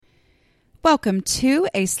Welcome to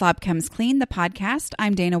A Slob Comes Clean, the podcast.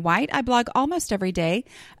 I'm Dana White. I blog almost every day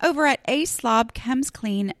over at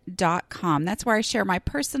aslobcomesclean.com. That's where I share my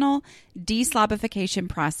personal deslobification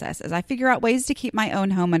process. As I figure out ways to keep my own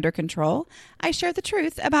home under control, I share the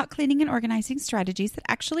truth about cleaning and organizing strategies that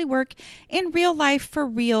actually work in real life for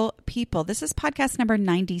real people. This is podcast number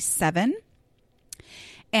 97.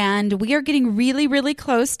 And we are getting really, really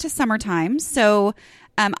close to summertime. So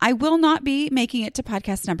I will not be making it to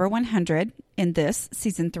podcast number 100 in this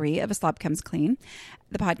season 3 of A Slob Comes Clean,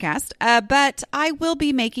 the podcast. But I will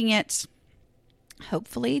be making it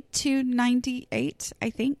hopefully to 98,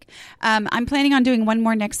 I think. I'm planning on doing one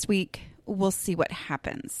more next week. We'll see what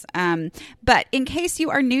happens. But in case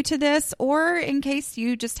you are new to this, or in case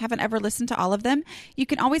you just haven't ever listened to all of them, you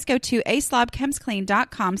can always go to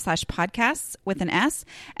aslobcomesclean.com/podcasts with an S,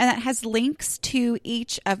 and that has links to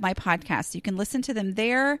each of my podcasts. You can listen to them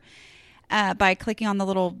there by clicking on the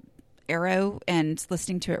little arrow and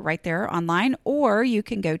listening to it right there online, or you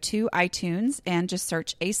can go to iTunes and just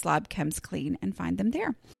search A Slob Comes Clean and find them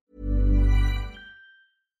there.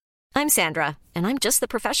 I'm Sandra, and I'm just the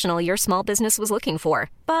professional your small business was looking for.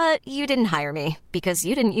 But you didn't hire me because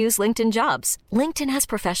you didn't use LinkedIn Jobs. LinkedIn has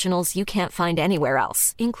professionals you can't find anywhere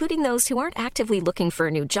else, including those who aren't actively looking for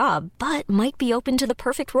a new job, but might be open to the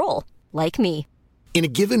perfect role, like me. In a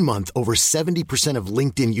given month, over 70% of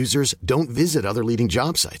LinkedIn users don't visit other leading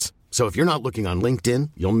job sites. So if you're not looking on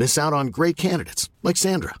LinkedIn, you'll miss out on great candidates, like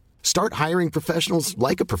Sandra. Start hiring professionals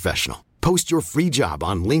like a professional. Post your free job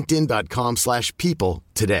on linkedin.com/people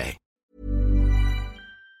today.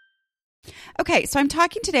 Okay, so I'm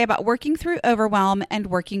talking today about working through overwhelm and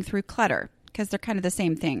working through clutter, because they're kind of the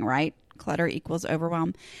same thing, right? Clutter equals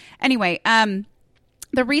overwhelm. Anyway,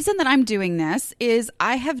 the reason that I'm doing this is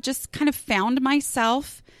I have just kind of found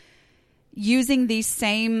myself using these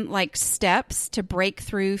same steps to break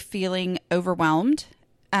through feeling overwhelmed.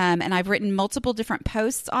 And I've written multiple different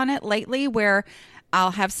posts on it lately where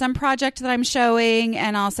I'll have some project that I'm showing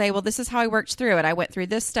and I'll say, well, this is how I worked through it. I went through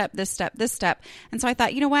this step, this step, this step. And so I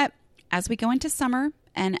thought, you know what? As we go into summer,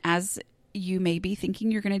 and as you may be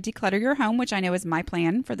thinking you're going to declutter your home, which I know is my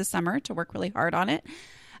plan for the summer, to work really hard on it,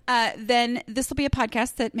 then this will be a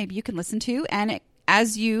podcast that maybe you can listen to. And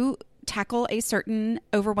as you tackle a certain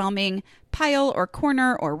overwhelming pile or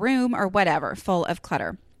corner or room or whatever full of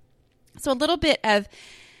clutter. So a little bit of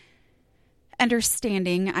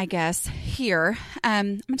understanding, I guess, here.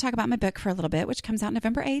 I'm going to talk about my book for a little bit, which comes out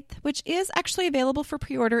November 8th, which is actually available for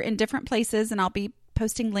pre-order in different places. And I'll be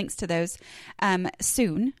posting links to those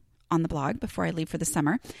soon on the blog before I leave for the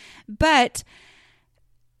summer. But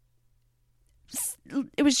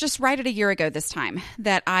it was just right at a year ago this time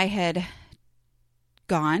that I had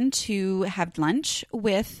gone to have lunch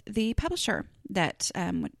with the publisher that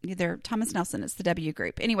they're Thomas Nelson. It's the W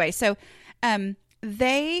Group. Anyway, so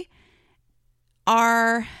they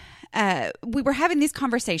are... we were having these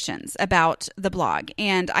conversations about the blog,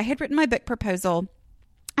 and I had written my book proposal.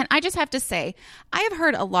 And I just have to say, I have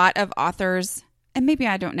heard a lot of authors, and maybe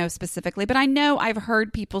I don't know specifically, but I know I've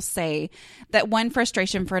heard people say that one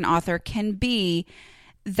frustration for an author can be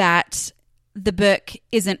that the book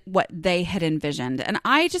isn't what they had envisioned. And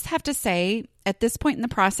I just have to say, at this point in the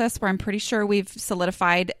process where I'm pretty sure we've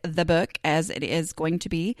solidified the book as it is going to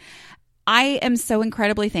be, I am so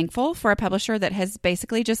incredibly thankful for a publisher that has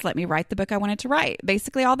basically just let me write the book I wanted to write.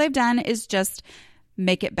 Basically, all they've done is just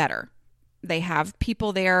make it better. They have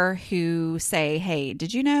people there who say, hey,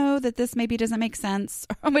 did you know that this maybe doesn't make sense?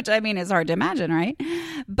 Which, I mean, is hard to imagine, right?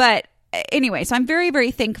 But anyway, so I'm very, very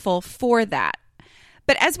thankful for that.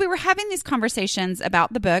 But as we were having these conversations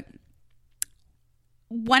about the book,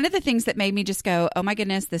 one of the things that made me just go, oh my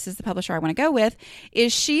goodness, this is the publisher I want to go with,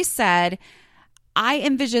 is she said, I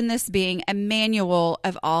envision this being a manual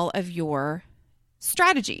of all of your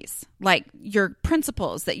strategies, like your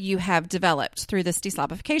principles that you have developed through this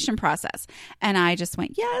deslobification process. And I just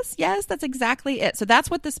went, yes, that's exactly it. So that's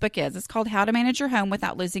what this book is. It's called How to Manage Your Home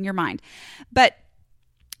Without Losing Your Mind. But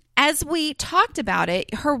as we talked about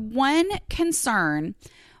it, her one concern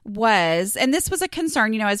was, and this was a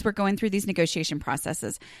concern, as we're going through these negotiation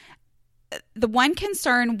processes, the one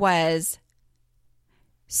concern was,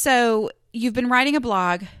 so you've been writing a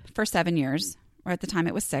blog for 7 years, or at the time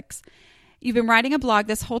it was 6. You've been writing a blog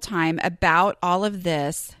this whole time about all of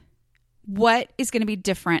this. What is going to be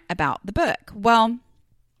different about the book? Well,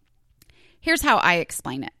 here's how I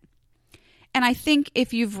explain it. And I think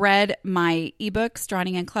if you've read my ebooks,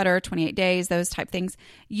 Drowning in Clutter, 28 Days, those type things,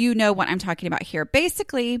 you know what I'm talking about here.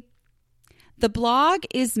 Basically, the blog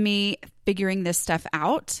is me figuring this stuff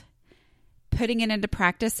out, putting it into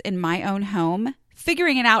practice in my own home,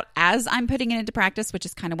 figuring it out as I'm putting it into practice, which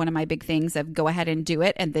is kind of one of my big things of go ahead and do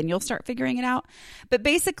it, and then you'll start figuring it out. But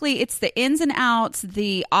basically, it's the ins and outs,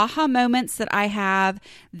 the aha moments that I have,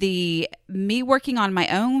 the me working on my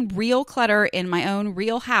own real clutter in my own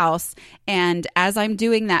real house, and as I'm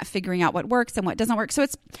doing that, figuring out what works and what doesn't work. So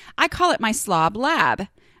I call it my slob lab.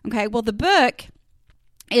 Okay, well, the book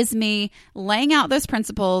is me laying out those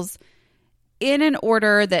principles in an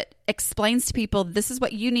order that explains to people, this is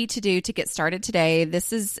what you need to do to get started today.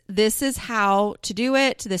 This is how to do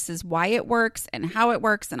it. This is why it works and how it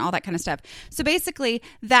works and all that kind of stuff. So basically,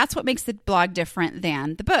 that's what makes the blog different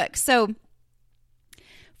than the book. So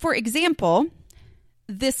for example,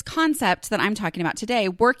 this concept that I'm talking about today,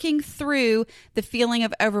 working through the feeling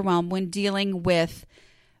of overwhelm when dealing with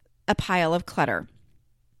a pile of clutter.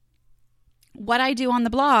 What I do on the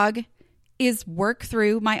blog is work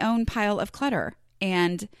through my own pile of clutter.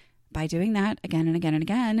 And by doing that again and again and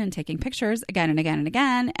again, and taking pictures again and again and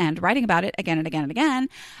again, and writing about it again and again and again,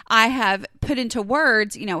 I have put into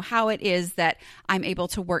words, how it is that I'm able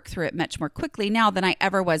to work through it much more quickly now than I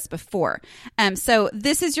ever was before. So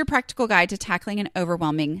this is your practical guide to tackling an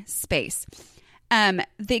overwhelming space. The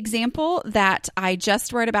example that I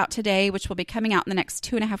just wrote about today, which will be coming out in the next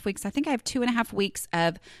 2.5 weeks, I think I have 2.5 weeks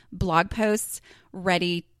of blog posts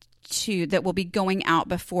ready that will be going out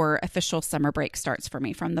before official summer break starts for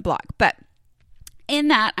me from the blog. But in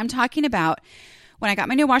that, I'm talking about when I got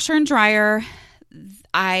my new washer and dryer,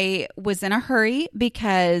 I was in a hurry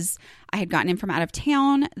because I had gotten in from out of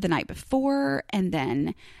town the night before, and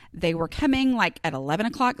then they were coming like at 11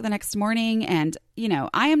 o'clock the next morning. And,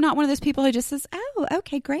 I am not one of those people who just says, oh,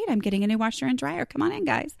 okay, great. I'm getting a new washer and dryer. Come on in,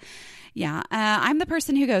 guys. Yeah. I'm the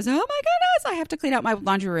person who goes, oh my goodness, I have to clean out my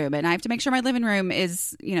laundry room, and I have to make sure my living room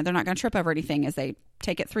is, they're not going to trip over anything as they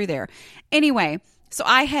take it through there. Anyway, so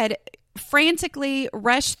I had frantically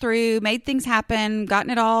rushed through, made things happen,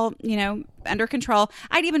 gotten it all, under control.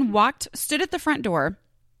 I'd even stood at the front door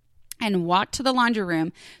and walked to the laundry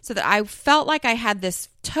room so that I felt like I had this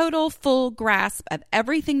total full grasp of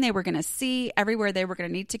everything they were going to see, everywhere they were going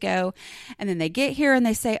to need to go. And then they get here and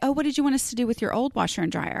they say, oh, what did you want us to do with your old washer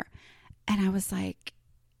and dryer? And I was like,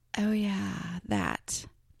 oh yeah, that.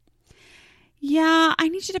 Yeah, I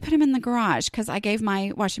need you to put him in the garage because I gave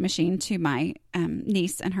my washing machine to my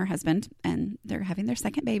niece and her husband, and they're having their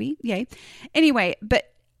second baby. Yay. Anyway,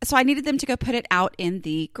 so I needed them to go put it out in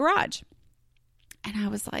the garage. And I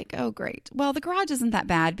was like, oh, great. Well, the garage isn't that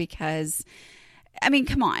bad because,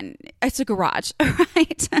 come on, it's a garage,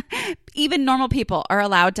 right? Even normal people are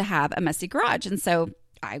allowed to have a messy garage. And so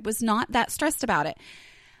I was not that stressed about it.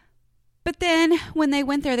 But then when they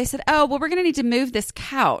went there, they said, oh, well, we're going to need to move this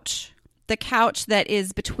couch, the couch that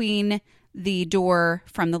is between the door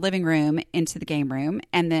from the living room into the game room,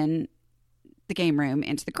 and then the game room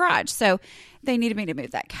into the garage. So they needed me to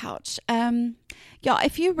move that couch. Y'all,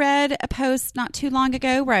 if you read a post not too long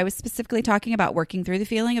ago where I was specifically talking about working through the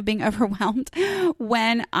feeling of being overwhelmed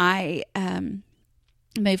when I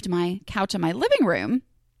moved my couch in my living room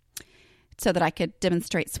so that I could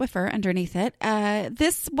demonstrate Swiffer underneath it,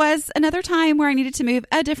 this was another time where I needed to move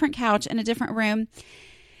a different couch in a different room.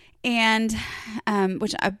 And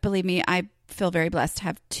which, believe me, I feel very blessed to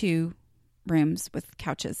have 2 rooms with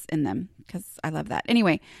couches in them because I love that.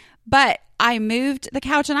 Anyway, but I moved the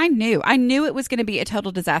couch and I knew it was going to be a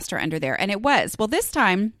total disaster under there. And it was. Well, this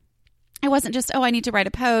time it wasn't just, I need to write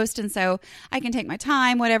a post and so I can take my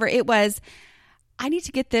time, whatever. It was, I need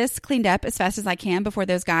to get this cleaned up as fast as I can before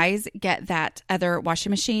those guys get that other washing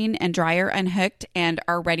machine and dryer unhooked and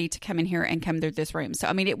are ready to come in here and come through this room.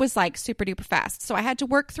 So, it was like super duper fast. So I had to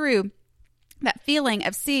work through that feeling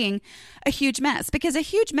of seeing a huge mess because a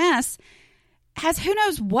huge mess has who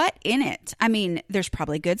knows what in it. There's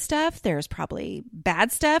probably good stuff. There's probably bad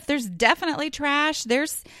stuff. There's definitely trash.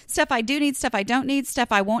 There's stuff I do need, stuff I don't need,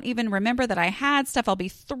 stuff I won't even remember that I had, stuff I'll be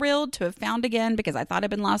thrilled to have found again because I thought I'd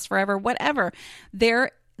been lost forever, whatever.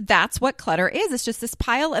 That's what clutter is. It's just this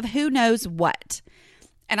pile of who knows what.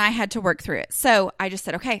 And I had to work through it. So I just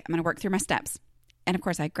said, okay, I'm going to work through my steps. And of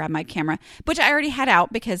course, I grabbed my camera, which I already had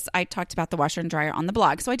out because I talked about the washer and dryer on the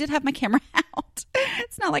blog. So I did have my camera out.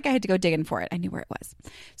 It's not like I had to go digging for it. I knew where it was.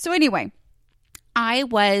 So anyway, I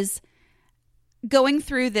was going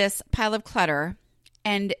through this pile of clutter,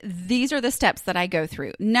 and these are the steps that I go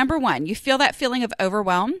through. Number 1, you feel that feeling of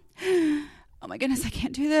overwhelm. Oh my goodness, I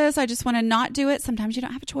can't do this. I just want to not do it. Sometimes you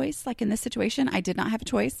don't have a choice. Like in this situation, I did not have a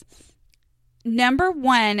choice. Number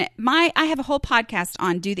 1, I have a whole podcast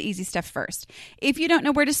on do the easy stuff first. If you don't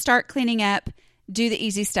know where to start cleaning up, do the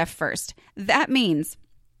easy stuff first. That means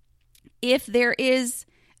if there is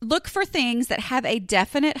look for things that have a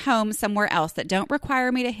definite home somewhere else that don't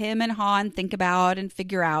require me to hem and haw and think about and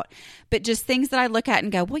figure out, but just things that I look at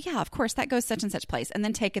and go, well, yeah, of course that goes such and such place, and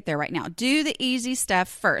then take it there right now. Do the easy stuff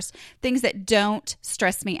first, things that don't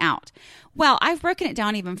stress me out. Well, I've broken it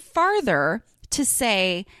down even farther to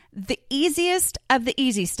say the easiest of the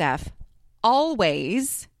easy stuff,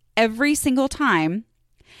 always, every single time,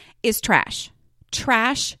 is trash.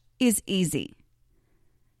 Trash is easy.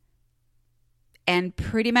 And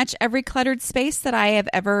pretty much every cluttered space that I have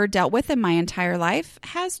ever dealt with in my entire life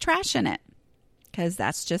has trash in it, because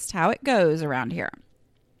that's just how it goes around here.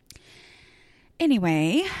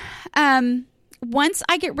 Anyway, once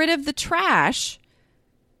I get rid of the trash,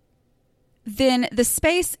 then the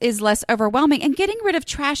space is less overwhelming. And getting rid of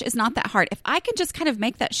trash is not that hard. If I can just kind of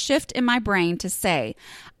make that shift in my brain to say,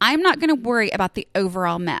 I'm not going to worry about the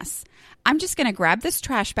overall mess. I'm just going to grab this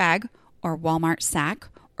trash bag or Walmart sack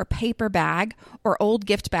or paper bag or old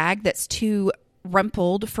gift bag that's too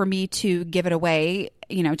rumpled for me to give it away,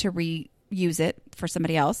 to reuse it for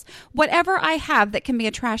somebody else. Whatever I have that can be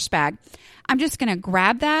a trash bag, I'm just going to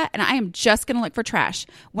grab that and I am just going to look for trash.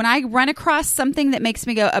 When I run across something that makes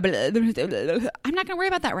me go, I'm not going to worry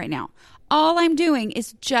about that right now. All I'm doing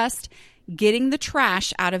is just getting the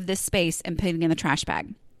trash out of this space and putting it in the trash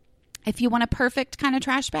bag. If you want a perfect kind of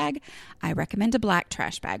trash bag, I recommend a black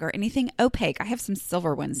trash bag or anything opaque. I have some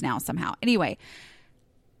silver ones now somehow. Anyway,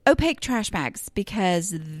 opaque trash bags,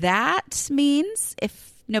 because that means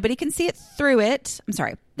if nobody can see it through it,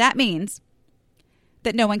 that means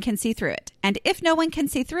that no one can see through it. And if no one can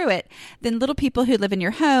see through it, then little people who live in your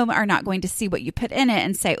home are not going to see what you put in it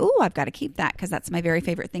and say, oh, I've got to keep that because that's my very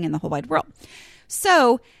favorite thing in the whole wide world.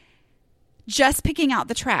 So just picking out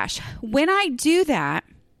the trash. When I do that,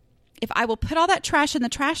 if I will put all that trash in the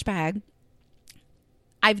trash bag,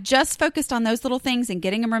 I've just focused on those little things and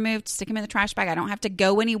getting them removed, stick them in the trash bag. I don't have to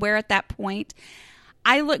go anywhere at that point.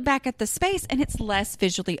 I look back at the space and it's less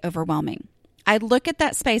visually overwhelming. I look at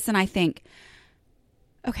that space and I think,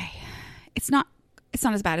 okay, it's not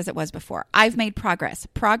as bad as it was before. I've made progress.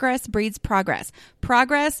 Progress breeds progress.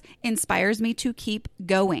 Progress inspires me to keep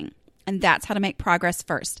going. And that's how to make progress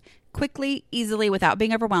first. Quickly, easily, without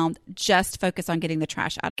being overwhelmed, just focus on getting the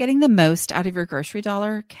trash out. Getting the most out of your grocery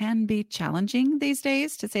dollar can be challenging these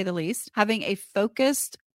days, to say the least. Having a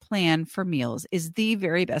focused plan for meals is the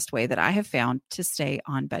very best way that I have found to stay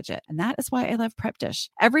on budget. And that is why I love Prep Dish.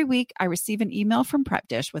 Every week, I receive an email from Prep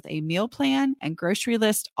Dish with a meal plan and grocery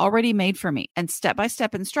list already made for me and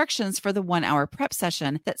step-by-step instructions for the 1-hour prep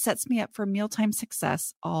session that sets me up for mealtime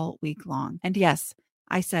success all week long. And yes,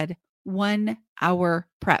 I said 1 hour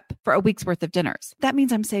prep for a week's worth of dinners. That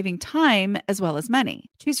means I'm saving time as well as money.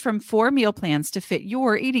 Choose from 4 meal plans to fit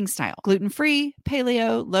your eating style: gluten-free,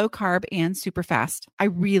 paleo, low carb, and super fast. I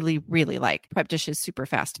really, really like Prep Dish's super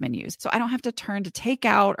fast menus, so I don't have to turn to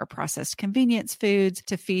takeout or processed convenience foods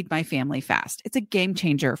to feed my family fast. It's a game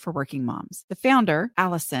changer for working moms. The founder,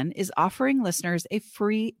 Allison, is offering listeners a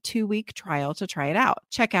free 2-week trial to try it out.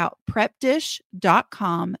 Check out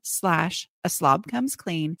prepdish.com/A Slob Comes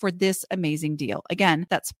Clean for this amazing deal. Again,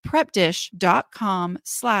 that's prepdish.com/A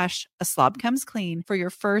Slob Comes Clean for your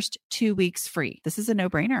first 2 weeks free. This is a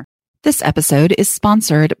no-brainer. This episode is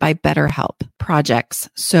sponsored by BetterHelp. Projects,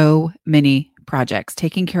 so many projects.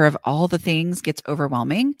 Taking care of all the things gets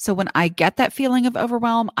overwhelming. So when I get that feeling of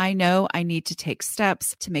overwhelm, I know I need to take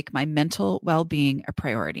steps to make my mental well-being a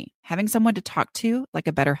priority. Having someone to talk to, like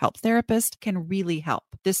a BetterHelp therapist, can really help.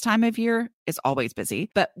 This time of year is always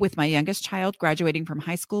busy, but with my youngest child graduating from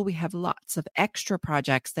high school, we have lots of extra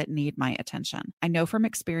projects that need my attention. I know from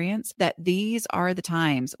experience that these are the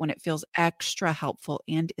times when it feels extra helpful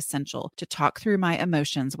and essential to talk through my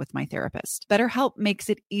emotions with my therapist. BetterHelp makes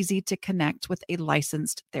it easy to connect with a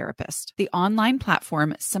licensed therapist. The online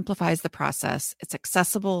platform simplifies the process. It's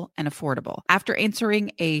accessible and affordable. After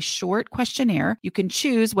answering a short questionnaire, you can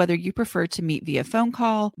choose whether you prefer to meet via phone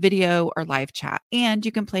call, video, or live chat. And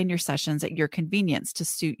you can plan your sessions at your convenience to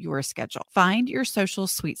suit your schedule. Find your social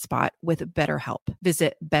sweet spot with BetterHelp.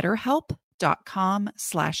 Visit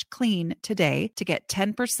BetterHelp.com/clean today to get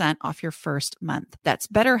 10% off your first month. That's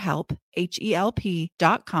BetterHelp,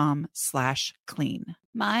 HELP.com/clean.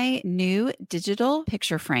 My new digital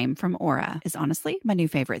picture frame from Aura is honestly my new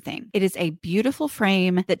favorite thing. It is a beautiful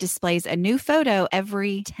frame that displays a new photo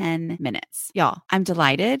every 10 minutes. Y'all, I'm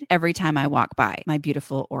delighted every time I walk by my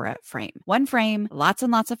beautiful Aura frame. One frame, lots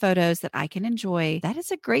and lots of photos that I can enjoy. That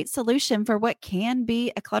is a great solution for what can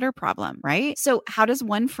be a clutter problem, right? So how does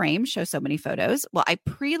one frame show so many photos? Well, I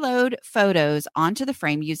preload photos onto the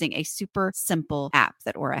frame using a super simple app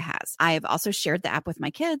that Aura has. I have also shared the app with my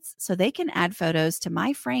kids so they can add photos to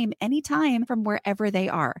my frame anytime from wherever they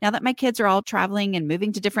are. Now that my kids are all traveling and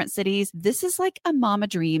moving to different cities, this is like a mama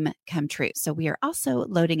dream come true. So we are also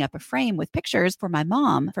loading up a frame with pictures for my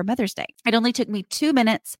mom for Mother's Day. It only took me 2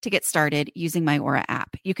 minutes to get started using my Aura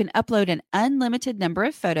app. You can upload an unlimited number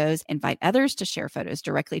of photos, invite others to share photos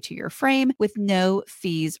directly to your frame with no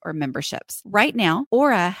fees or memberships. Right now,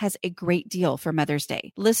 Aura has a great deal for Mother's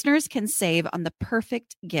Day. Listeners can save on the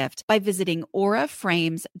perfect gift by visiting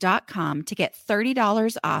auraframes.com to get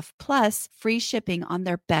 $30 off plus free shipping on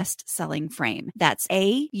their best-selling frame. That's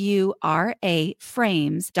AURA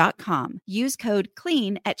frames.com. Use code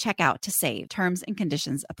CLEAN at checkout to save. Terms and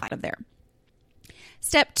conditions apply to there.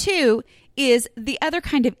 Step 2 is the other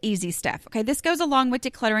kind of easy stuff. Okay, this goes along with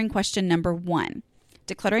decluttering question number 1.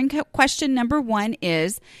 Decluttering question number 1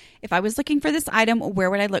 is, if I was looking for this item, where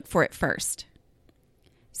would I look for it first?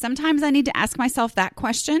 Sometimes I need to ask myself that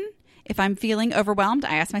question. If I'm feeling overwhelmed,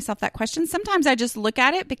 I ask myself that question. Sometimes I just look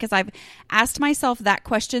at it because I've asked myself that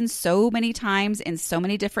question so many times in so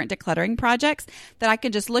many different decluttering projects that I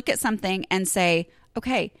can just look at something and say,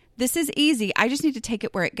 okay, this is easy. I just need to take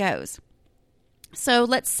it where it goes. So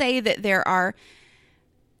let's say that there are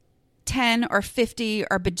 10 or 50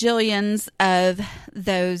 or bajillions of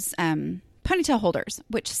those ponytail holders,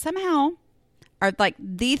 which somehow are like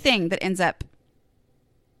the thing that ends up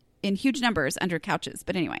in huge numbers under couches.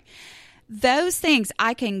 But anyway, those things,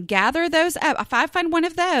 I can gather those up. If I find one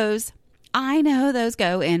of those, I know those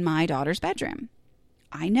go in my daughter's bedroom.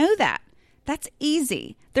 I know that. That's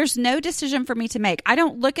easy. There's no decision for me to make. I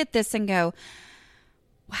don't look at this and go,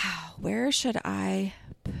 wow, where should I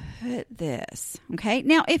put this? Okay.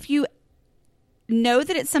 Now, if you know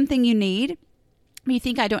that it's something you need, you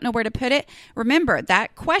think I don't know where to put it, remember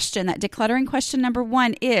that question, that decluttering question number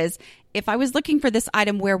 1 is, if I was looking for this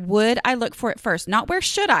item, where would I look for it first? Not where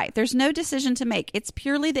should I? There's no decision to make. It's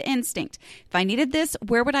purely the instinct. If I needed this,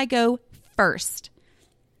 where would I go first?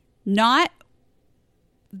 Not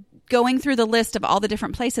going through the list of all the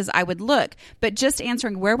different places I would look, but just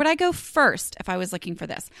answering, where would I go first if I was looking for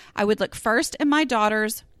this? I would look first in my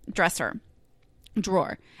daughter's drawer.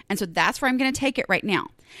 And so that's where I'm going to take it right now.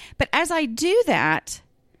 But as I do that,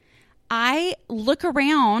 I look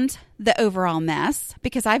around the overall mess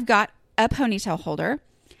because I've got a ponytail holder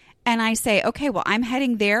and I say, okay, well, I'm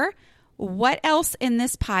heading there. What else in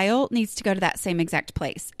this pile needs to go to that same exact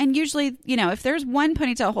place? And usually, if there's one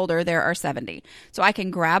ponytail holder, there are 70. So I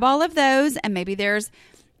can grab all of those, and maybe there's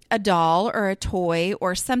a doll or a toy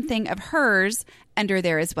or something of hers under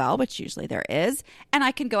there as well, which usually there is. And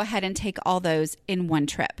I can go ahead and take all those in one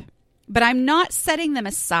trip. But I'm not setting them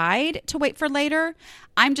aside to wait for later.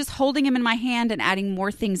 I'm just holding them in my hand and adding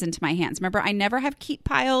more things into my hands. Remember, I never have keep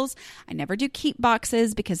piles. I never do keep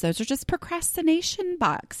boxes because those are just procrastination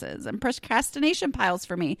boxes and procrastination piles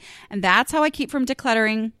for me. And that's how I keep from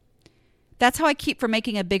decluttering. That's how I keep from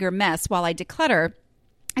making a bigger mess while I declutter,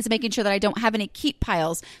 is making sure that I don't have any keep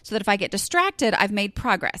piles so that if I get distracted, I've made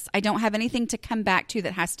progress. I don't have anything to come back to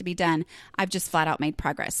that has to be done. I've just flat out made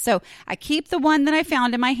progress. So I keep the one that I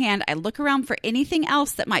found in my hand. I look around for anything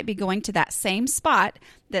else that might be going to that same spot,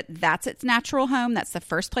 that's its natural home. That's the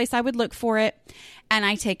first place I would look for it. And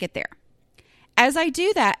I take it there. As I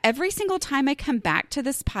do that, every single time I come back to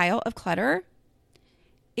this pile of clutter,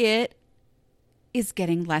 it is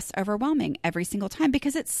getting less overwhelming every single time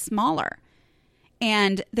because it's smaller.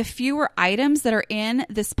 And the fewer items that are in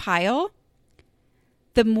this pile,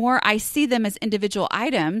 the more I see them as individual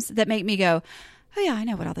items that make me go, oh yeah, I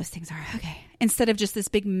know what all those things are. Okay. Instead of just this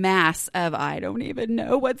big mass of, I don't even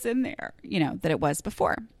know what's in there, that it was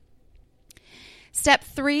before. Step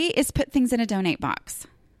 3 is put things in a donate box.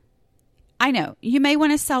 I know you may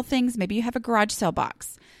want to sell things. Maybe you have a garage sale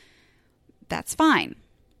box. That's fine.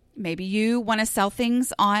 Maybe you want to sell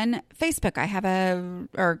things on Facebook. I have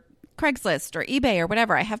or Craigslist or eBay or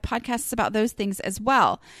whatever. I have podcasts about those things as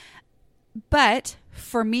well. But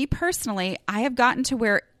for me personally, I have gotten to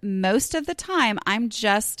where most of the time I'm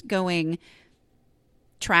just going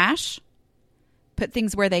trash, put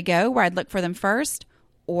things where they go, where I'd look for them first,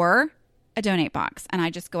 or a donate box. And I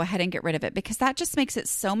just go ahead and get rid of it because that just makes it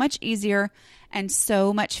so much easier and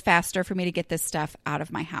so much faster for me to get this stuff out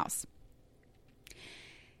of my house.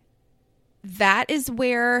 That is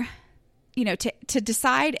where, to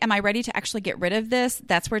decide, am I ready to actually get rid of this?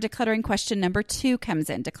 That's where decluttering question number 2 comes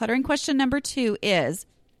in. Decluttering question number 2 is,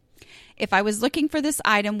 if I was looking for this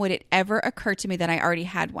item, would it ever occur to me that I already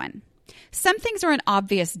had one? Some things are an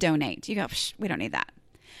obvious donate. You go, we don't need that.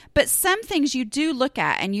 But some things you do look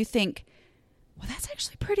at and you think, well, that's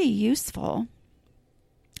actually pretty useful.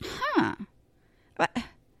 But,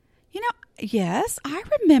 Yes, I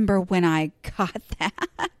remember when I got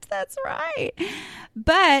that. That's right.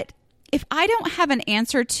 But if I don't have an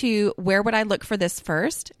answer to where would I look for this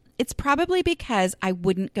first, it's probably because I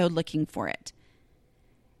wouldn't go looking for it.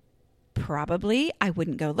 Probably I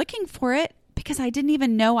wouldn't go looking for it because I didn't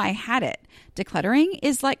even know I had it. Decluttering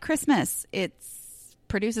is like Christmas. It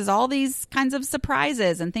produces all these kinds of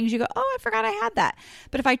surprises and things you go, oh, I forgot I had that.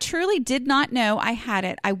 But if I truly did not know I had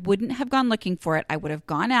it, I wouldn't have gone looking for it. I would have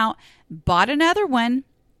gone out, bought another one,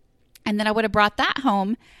 and then I would have brought that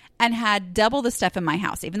home and had double the stuff in my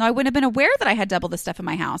house. Even though I wouldn't have been aware that I had double the stuff in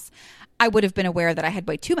my house, I would have been aware that I had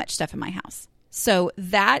way too much stuff in my house. So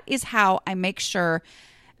that is how I make sure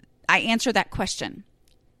I answer that question.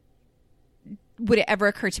 Would it ever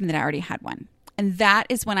occur to me that I already had one? And that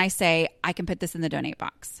is when I say, I can put this in the donate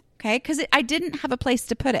box. Okay? Because I didn't have a place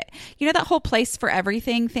to put it. You know that whole place for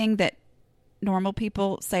everything thing that normal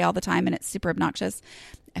people say all the time, and it's super obnoxious?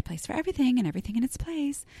 A place for everything and everything in its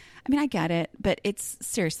place. I mean, I get it, but it's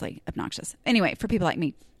seriously obnoxious. Anyway, for people like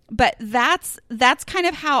me. But that's kind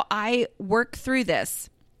of how I work through this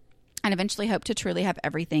and eventually hope to truly have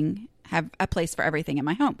a place for everything in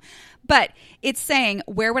my home. But it's saying,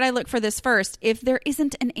 where would I look for this first? If there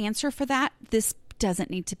isn't an answer for that, this doesn't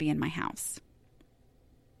need to be in my house.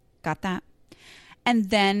 Got that? And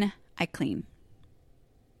then I clean.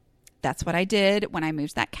 That's what I did when I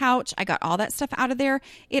moved that couch. I got all that stuff out of there.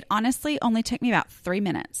 It honestly only took me about 3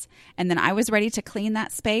 minutes. And then I was ready to clean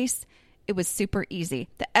that space. It was super easy.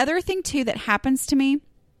 The other thing too that happens to me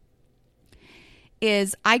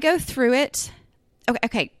is I go through it.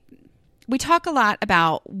 Okay. We talk a lot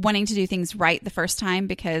about wanting to do things right the first time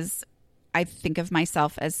because I think of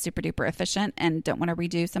myself as super duper efficient and don't want to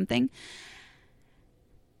redo something.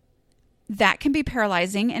 That can be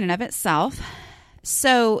paralyzing in and of itself.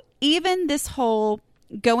 So even this whole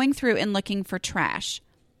going through and looking for trash,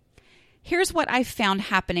 here's what I've found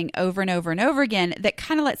happening over and over and over again that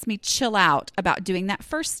kind of lets me chill out about doing that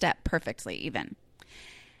first step perfectly even.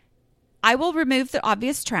 I will remove the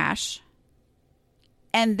obvious trash,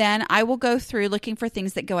 and then I will go through looking for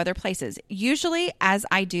things that go other places. Usually as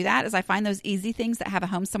I do that, as I find those easy things that have a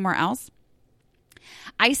home somewhere else,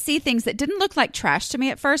 I see things that didn't look like trash to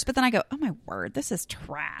me at first, but then I go, oh my word, this is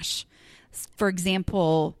trash. For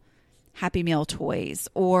example, Happy Meal toys,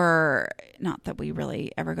 or not that we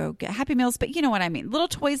really ever go get Happy Meals, but you know what I mean. Little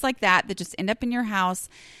toys like that just end up in your house.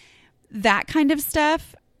 That kind of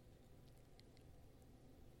stuff.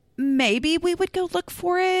 Maybe we would go look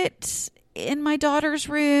for it in my daughter's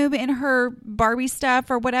room, in her Barbie stuff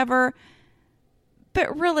or whatever.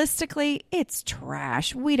 But realistically, it's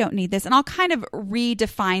trash. We don't need this. And I'll kind of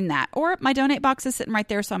redefine that. Or my donate box is sitting right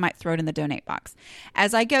there, so I might throw it in the donate box.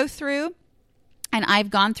 As I go through and I've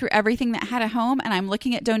gone through everything that had a home and I'm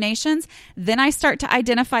looking at donations, then I start to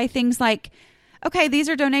identify things like, okay, these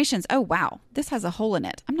are donations. Oh, wow, this has a hole in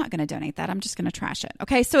it. I'm not going to donate that. I'm just going to trash it.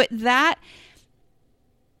 Okay, so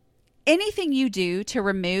anything you do to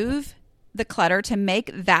remove the clutter, to make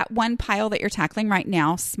that one pile that you're tackling right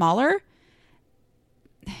now smaller,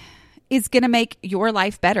 is going to make your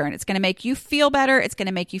life better, and it's going to make you feel better. It's going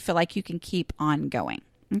to make you feel like you can keep on going.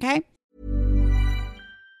 Okay?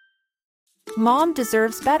 Mom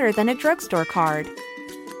deserves better than a drugstore card.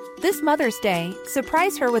 This Mother's Day,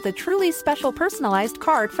 surprise her with a truly special personalized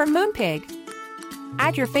card from Moonpig.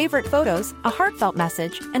 Add your favorite photos, a heartfelt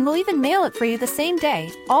message, and we'll even mail it for you the same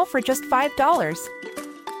day, all for just $5.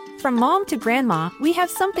 From mom to grandma, we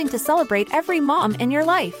have something to celebrate every mom in your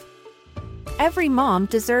life. Every mom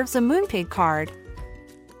deserves a Moonpig card.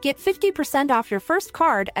 Get 50% off your first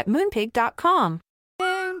card at moonpig.com.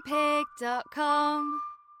 Moonpig.com.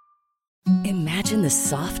 Imagine the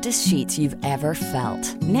softest sheets you've ever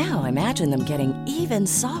felt. Now imagine them getting even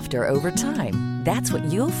softer over time. That's what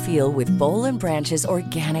you'll feel with Boll & Branch's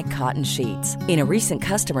organic cotton sheets. In a recent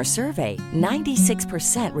customer survey,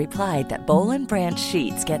 96% replied that Boll & Branch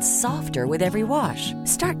sheets get softer with every wash.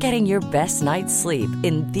 Start getting your best night's sleep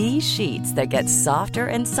in these sheets that get softer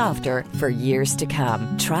and softer for years to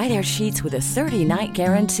come. Try their sheets with a 30-night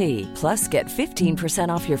guarantee. Plus, get 15%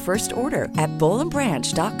 off your first order at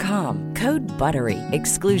bollandbranch.com. Code BUTTERY.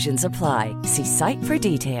 Exclusions apply. See site for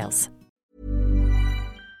details.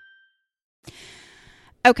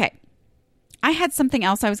 Okay. I had something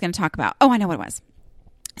else I was going to talk about. Oh, I know what it was.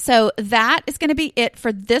 So that is going to be it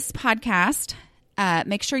for this podcast.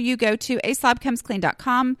 Make sure you go to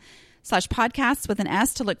aslobcomesclean.com/podcasts with an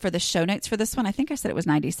S to look for the show notes for this one. I think I said it was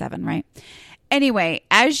 97, right? Anyway,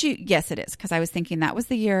 yes, it is, because I was thinking that was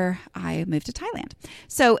the year I moved to Thailand.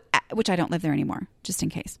 So, which I don't live there anymore, just in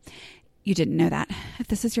case you didn't know that, if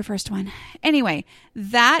this is your first one. Anyway,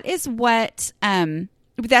 that is what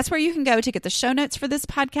that's where you can go to get the show notes for this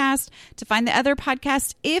podcast, to find the other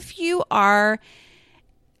podcasts. If you are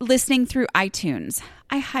listening through iTunes,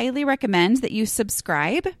 I highly recommend that you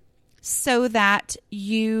subscribe so that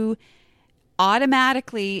you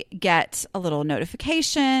automatically get a little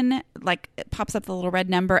notification, like it pops up the little red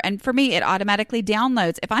number. And for me, it automatically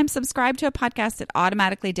downloads. If I'm subscribed to a podcast, it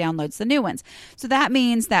automatically downloads the new ones. So that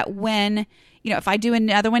means that when, if I do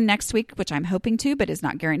another one next week, which I'm hoping to, but is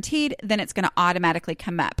not guaranteed, then it's going to automatically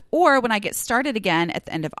come up. Or when I get started again at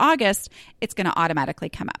the end of August, it's going to automatically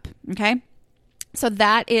come up. Okay. So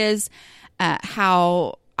that is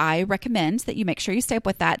how I recommend that you make sure you stay up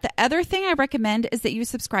with that. The other thing I recommend is that you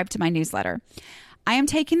subscribe to my newsletter. I am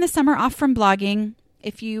taking the summer off from blogging.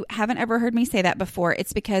 If you haven't ever heard me say that before,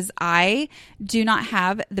 it's because I do not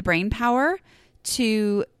have the brain power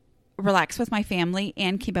to relax with my family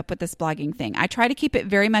and keep up with this blogging thing. I try to keep it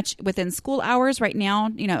very much within school hours right now.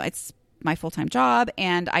 It's my full-time job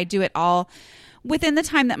and I do it all within the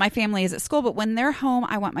time that my family is at school. But when they're home,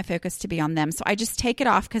 I want my focus to be on them. So I just take it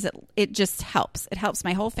off because it just helps. It helps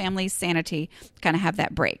my whole family's sanity kind of have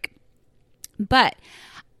that break. But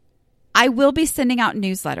I will be sending out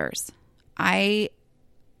newsletters. I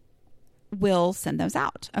will send those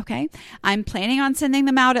out. Okay. I'm planning on sending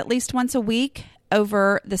them out at least once a week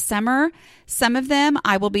over the summer. Some of them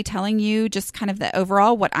I will be telling you just kind of the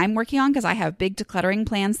overall what I'm working on because I have big decluttering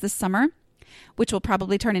plans this summer, which will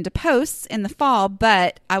probably turn into posts in the fall,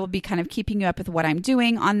 but I will be kind of keeping you up with what I'm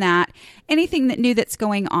doing on that, anything new that's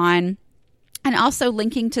going on, and also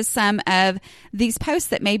linking to some of these posts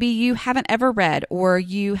that maybe you haven't ever read or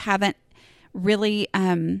you haven't really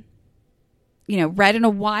read in a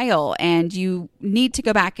while, and you need to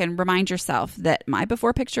go back and remind yourself that my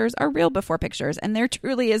before pictures are real before pictures, and there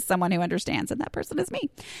truly is someone who understands, and that person is me.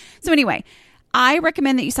 So anyway, I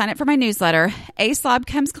recommend that you sign up for my newsletter,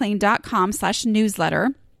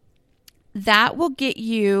 aslobcomesclean.com/newsletter. That will get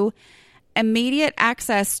you immediate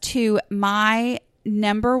access to my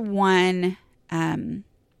number one, or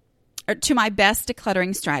to my best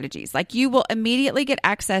decluttering strategies. Like you will immediately get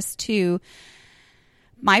access to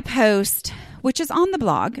my post, which is on the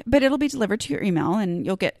blog, but it'll be delivered to your email and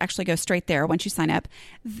you'll actually go straight there once you sign up,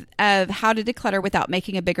 of how to declutter without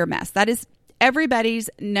making a bigger mess. That is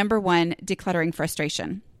everybody's number one decluttering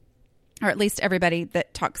frustration, or at least everybody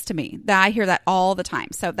that talks to me. I hear that all the time.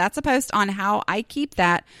 So that's a post on how I keep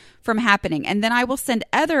that from happening. And then I will send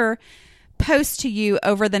other posts to you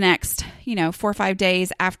over the next, 4 or 5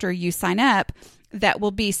 days after you sign up that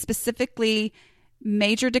will be specifically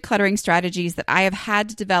major decluttering strategies that I have had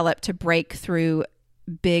to develop to break through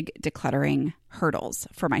big decluttering hurdles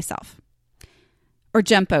for myself. Or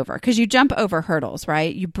jump over, because you jump over hurdles,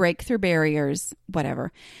 right? You break through barriers,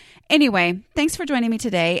 whatever. Anyway, thanks for joining me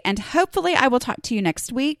today, and hopefully I will talk to you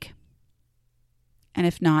next week. And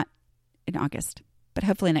if not, in August, but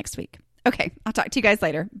hopefully next week. Okay, I'll talk to you guys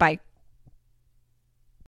later. Bye.